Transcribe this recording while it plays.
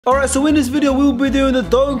Alright, so in this video we'll be doing the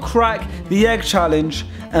don't crack the egg challenge,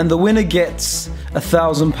 and the winner gets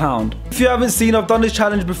 £1,000. If you haven't seen, I've done this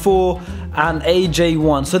challenge before and AJ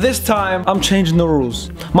won. So this time I'm changing the rules.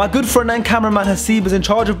 My good friend and cameraman Hasib is in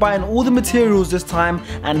charge of buying all the materials this time,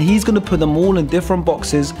 and he's gonna put them all in different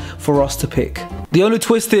boxes for us to pick. The only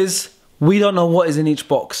twist is we don't know what is in each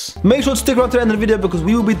box. Make sure to stick around to the end of the video because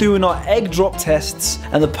we will be doing our egg drop tests,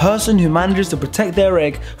 and the person who manages to protect their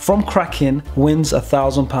egg from cracking wins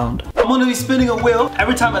 £1,000. I'm gonna be spinning a wheel.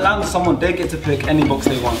 Every time it lands on someone, they get to pick any box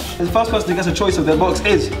they want. The first person who gets a choice of their box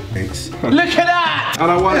is... Thanks. Look at that!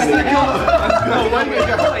 And I won it.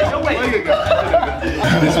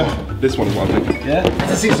 This one is what I'm picking. Yeah?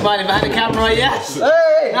 I see smiling behind the camera, yes!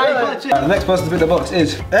 Hey! Now you got it. The next person to pick the box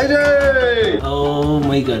is... AJ! Oh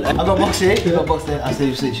my god. I've got a box here, you've got a box there, I'll say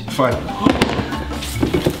you switch. Fine.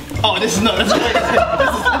 Oh, this is not,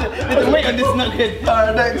 the weight on this is not good.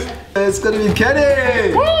 Alright, next. It's gonna be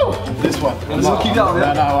Kenny! Woo! This one. Let's all keep that one,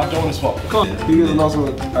 yeah? No, I don't want to swap. Come on. Who gets the last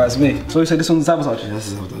one? Alright, it's me. So you say this one's sabotage? Yeah, this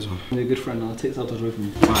is sabotage one. You're a good friend, I'll take sabotage away from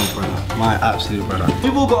you. My brother. My absolute brother.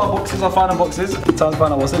 We've all got our boxes, our final boxes. Time to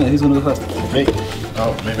find out what's in it. Who's gonna go first? Me.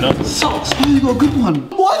 Oh, maybe not. Socks! Oh, you got a good one.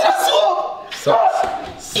 What? That's what?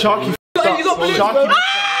 Socks. Sharky. You got blue. Sharky.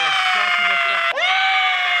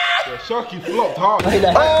 Sharky flopped hard.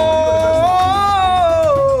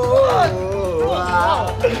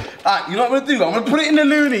 Alright, you know what I'm gonna do? I'm gonna put it in the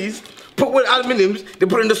loonies, put with aluminiums, then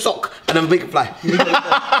put it in the sock, and then make it fly. You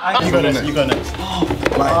go next, you go next.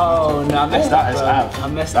 Oh no, I messed up. I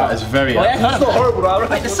messed up. That is very Oh, yeah, That's not horrible, I reckon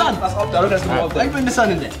Like the sun. That's up there. I reckon that's the one up there. Like bring the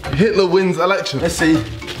sun in there. Hitler wins election. Let's see.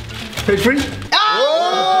 Page 3.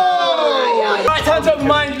 Oh! Right, time to open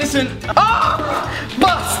mine. Listen. Ah!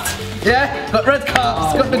 Bust! Yeah? Got red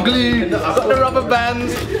cups, got the glue, got the rubber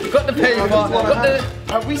bands, got the paper, got the...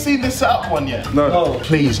 Have we seen this setup one yet? No. Oh.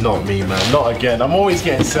 Please not me, man. Not again. I'm always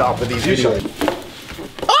getting set up with these videos.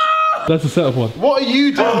 That's a setup one. What are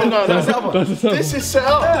you doing? No, that's set up. That's a setup. This is set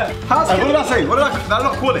up. What did I say? What did I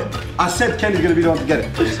not call it? I said Kenny's gonna be the one to get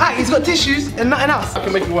it. Ah, he's got tissues and nothing else. I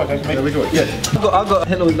can make it work. I can make it work. Yeah. I've got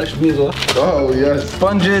Hitler with lecture for me as well. Oh, yes.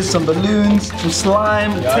 Sponges, some balloons, some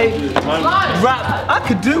slime, tape, wrap. I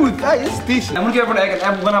could do with that. It's decent. I'm gonna give everyone an egg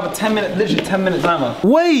and we're gonna have a 10-minute, literally 10-minute timer.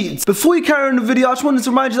 Wait! Before you carry on the video, I just wanted to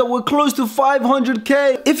remind you that we're close to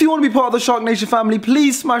 500k. If you want to be part of the Shark Nation family,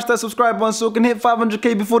 please smash that subscribe button so we can hit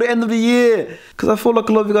 500k before the end of the year. Because I feel like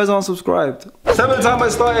a lot of you guys aren't subscribed. 7 timer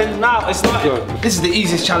is starting now. It's starting. This is the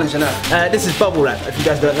easiest challenge I know. This is bubble wrap, if you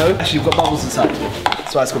guys don't know. Actually, you've got bubbles inside.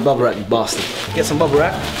 That's why it's called bubble wrap, you bastard. Get some bubble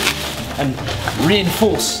wrap and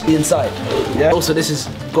reinforce the inside. Yeah. Also, this has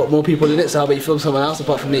got more people in it, so how about you film someone else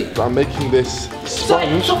apart from me? I'm making this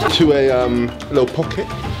sponge to a little pocket.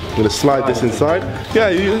 I'm gonna slide this inside. Yeah,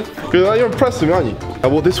 you're impressed with me, aren't you?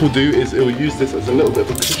 And what this will do is it will use this as a little bit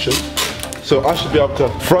of a cushion. So I should be able to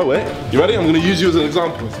throw it. You ready? I'm gonna use you as an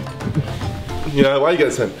example. Yeah, why are you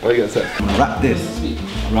getting sent? Why are you getting sent? Wrap this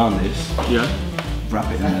around this. Yeah. Wrap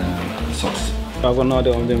it in socks. I've got no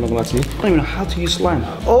idea what I'm doing, I'm not gonna lie to you. I don't even know how to use slime.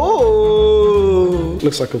 Oh!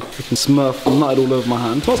 Looks like a freaking smurf nutted all over my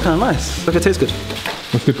hand. Smells kind of nice. Look, it tastes good.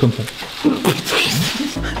 That's good content.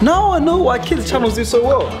 Now I know why kids' channels do so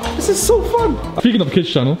well. This is so fun. Speaking of kids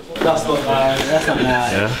channel. That's not nice. That's not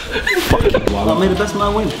nice. Yeah. Fuck it. I made the best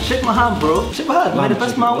man win. Shake my hand, bro. Shake my hand. I made the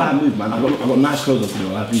best man win. Move, man. I've got nice clothes on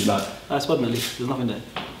today. I have these like. That's fun, at least. There's nothing there.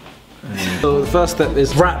 So the first step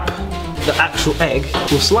is wrap the actual egg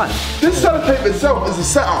with slime. This sellotape itself is a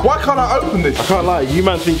setup. Why can't I open this? I can't lie, you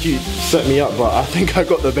man think you set me up, but I think I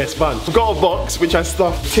got the best bunch. I've got a box which I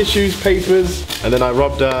stuffed tissues, papers, and then I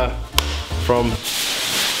rubbed from...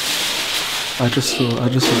 I just saw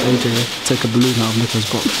AJ take a balloon out of Nico's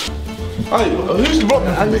box. Hey, who's robbing?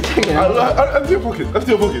 I'm taking it. Empty your pocket.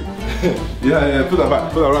 Empty your pocket. yeah, put that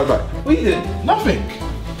back. Put that right back. What are you doing? Nothing.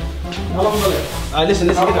 How long was it? Listen,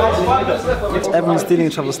 Everyone's stealing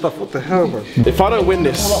each other's stuff. What the hell, bro? If I don't win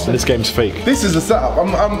this game's fake. This is a setup.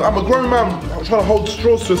 I'm a grown man trying to hold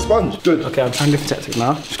straws to a sponge. Good. Okay, I'm trying to be protective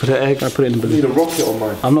now. Just got an egg, I put it in the I need balloon. a rocket on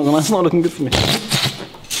mine. I'm not gonna, it's not looking good for me.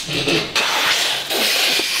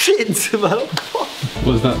 Shit, man.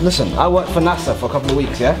 What is that? Listen, I worked for NASA for a couple of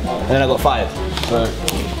weeks, yeah? And then I got fired. So,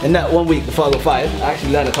 in that 1 week before I got fired, I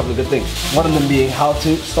actually learned a couple of good things. One of them being how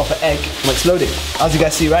to stop an egg from exploding. As you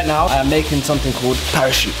guys see right now, I am making something called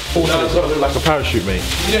parachute. No, it's not like a parachute, mate.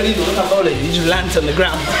 You don't need to look at bowling, you just land on the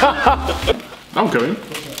ground. I'm going.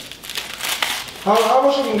 How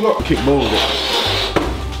much have you got? Kick ball with it.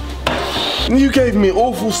 You gave me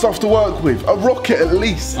awful stuff to work with. A rocket at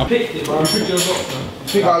least. I picked it, but I'm pretty sure.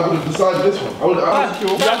 think I would have decided this one. You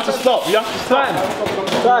have to stop. You have to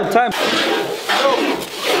stop. Time.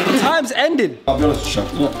 Time's ended. I'll be honest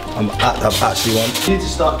with you, I've actually won. You need to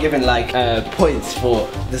start giving like points for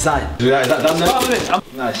design. Is that done now?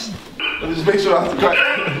 Nice. Just make sure I have to crack.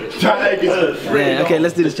 Yeah, okay,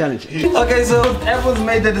 let's do this challenge. Okay, so everyone's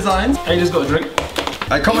made their designs. And you just got a drink.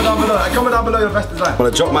 Hey, comment down below. Hey, comment down below your best design.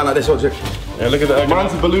 Want a jock man like this, what, Jake? Yeah, look at that.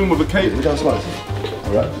 Mine's a balloon with a cape. Look how smart it is.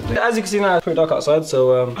 Alright. As you can see now, it's pretty dark outside,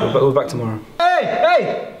 so we're back tomorrow.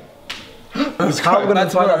 Hey! How are we gonna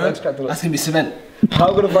find out the X cracked on it? That's gonna be cement. How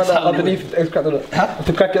are we gonna find out underneath the X cracked on it? Have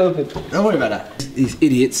to crack it open. Don't worry about that. These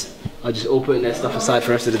idiots are just all putting their stuff aside for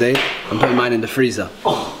the rest of the day. I'm putting mine in the freezer.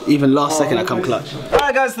 Even last second I come clutch.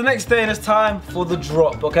 Alright guys, the next day and it's time for the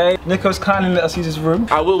drop, okay? Nico's kindly let us use his room.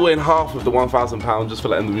 I will win half of the £1,000 just for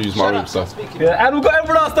letting them use my room stuff. Yeah, and we've got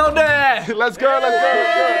everyone else down there! Let's go.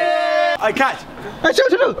 I catch. Hey,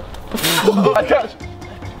 chill. I catch.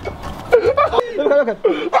 Okay.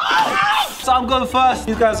 So I'm going first.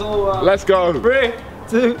 You guys all. Let's go. 3,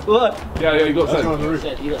 2, 1. Yeah, you got set.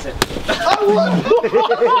 You got set.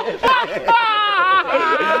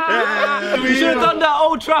 We should have done that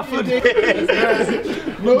Old Trafford. No,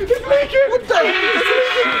 it's leaking. What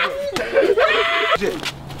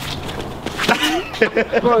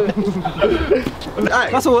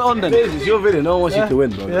That's what we're on then. It's your video, no one wants you to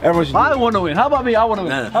win, bro. Everyone should I want to win. How about me? I want to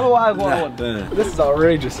win. How about I want to win? This is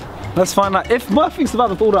outrageous. Let's find out. If my thing's about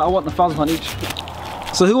the order, I want £1,000 each.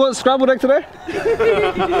 So who wants scrambled egg today?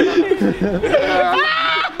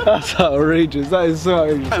 That's outrageous. That is so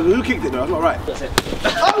outrageous. Hey, who kicked it though? That's not right. That's it.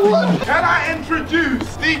 Can I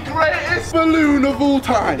introduce the greatest balloon of all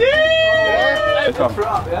time? Hey, go for it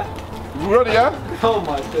up, yeah? You ready, yeah? Oh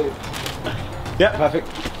my dude. Yeah, perfect.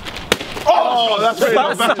 Oh, that's written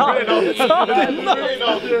off. That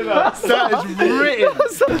is written.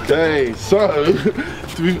 Okay, so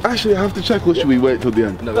do we actually have to check or should we wait till the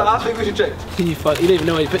end? No, I think we should check. Can you find? You don't even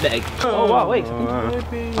know where you put the egg. Oh wow, wait.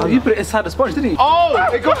 Oh, you put it inside the sponge, didn't you? Oh,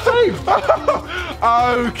 it got saved.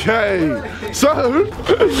 Okay, so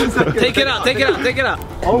Take it out.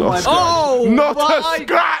 Oh my god. not a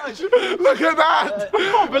scratch. Look at that.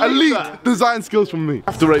 Elite design skills from me.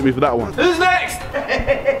 Have to rate me for that one. Who's next?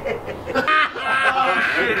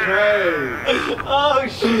 Oh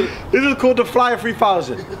shit. This is called the Flyer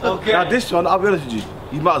 3000. Okay. Now this one, I'll be honest with you,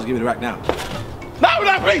 you might as well give me the rack now. No,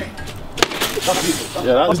 that me.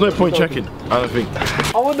 Yeah, there's no point checking. I don't think.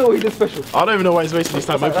 I wonder what he did special. I don't even know why he's wasting his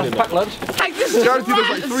time opening That's it. packed lunch. Guaranteed there's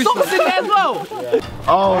like 3 Socks in there as well.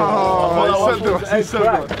 Oh, he said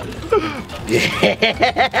that.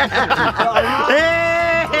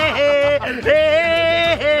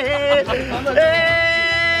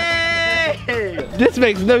 This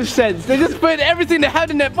makes no sense. They just put everything they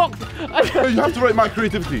had in their box. You have to rate my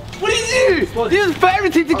creativity. What did you do? You just put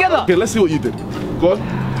everything together. Okay, let's see what you did. Go on.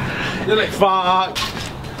 You're like, fuck.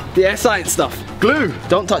 Yeah, science stuff. Glue.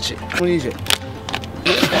 Don't touch it. I want to use it.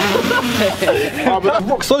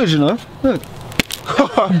 Rock solid, you know.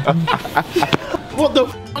 What the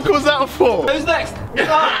fuck was that for? Who's next?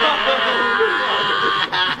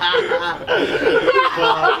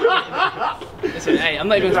 Listen, hey, I'm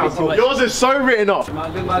not even going to too much. Yours is so written off. My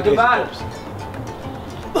good man.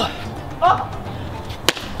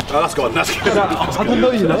 Oh, that's gone. That's gone. I don't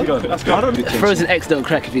know, you know. That's gone. I don't Frozen eggs don't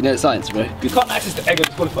crack if you know science, bro. You can't access the egg and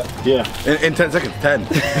disqualify. Yeah. In 10 seconds. 10.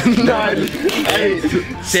 9, 8,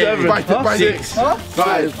 7, 6,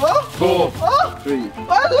 5, 4, 3.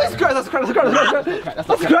 Oh, that's crack. That's crack.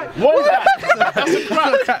 That's crack. What is that? That's a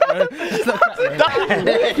crack.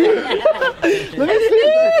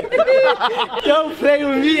 Don't play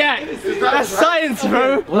with me, that's science,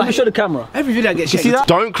 bro. Well, let me show the camera. Every video I get shaken. See that?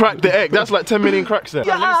 Don't crack the egg. That's like 10 million cracks there.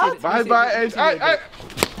 Bye bye, eggs. Hey, I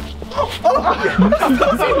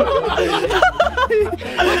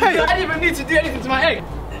didn't even need to do anything to my egg.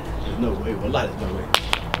 No way. Wallahi, there's no way.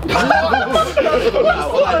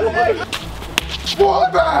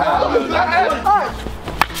 What the hell is that?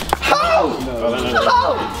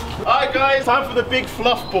 Alright guys, time for the big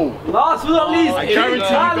fluff ball. Last but not least, I guarantee you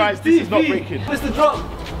guys this is not breaking. Mr. Drop.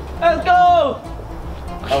 Let's go.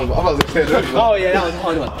 I was about to say that. Oh yeah, that was a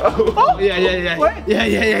hard one. Yeah.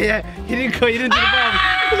 Yeah. He didn't do the bomb.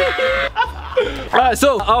 Alright,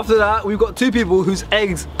 so after that, we've got 2 people whose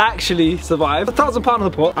eggs actually survived. £1,000 in the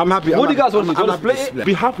pot. I'm happy. What do you guys want to do? I'm happy to Split it? split.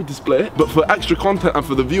 Be happy to split it, but for extra content and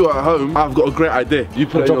for the viewer at home, I've got a great idea. You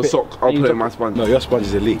put it in your sock, I'll put it in my sponge. No, your sponge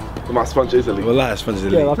is elite. My sponge is elite. Wallahi, sponge is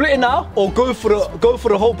elite. Yeah, split it now, or go for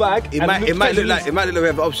the whole bag. It might look like we have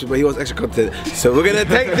an option, but he wants extra content. So we're gonna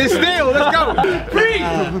take this deal. Let's go. 3,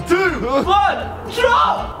 2, 1,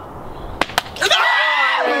 drop!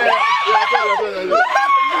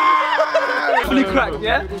 Definitely cracked,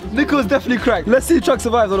 yeah? Nico's definitely cracked. Let's see if Chuck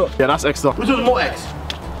survives or not. Yeah, that's extra. Which one's more X?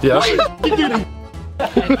 Yeah.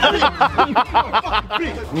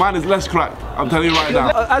 Mine is less cracked. I'm telling you right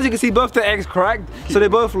now. As you can see, both the eggs cracked, so they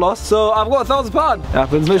both lost. So I've got £1,000.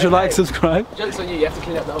 Happens. Make sure you like, subscribe. Joke's on you, you have to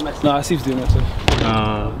clean up the whole mess. No, I see you doing that too.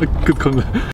 Good content.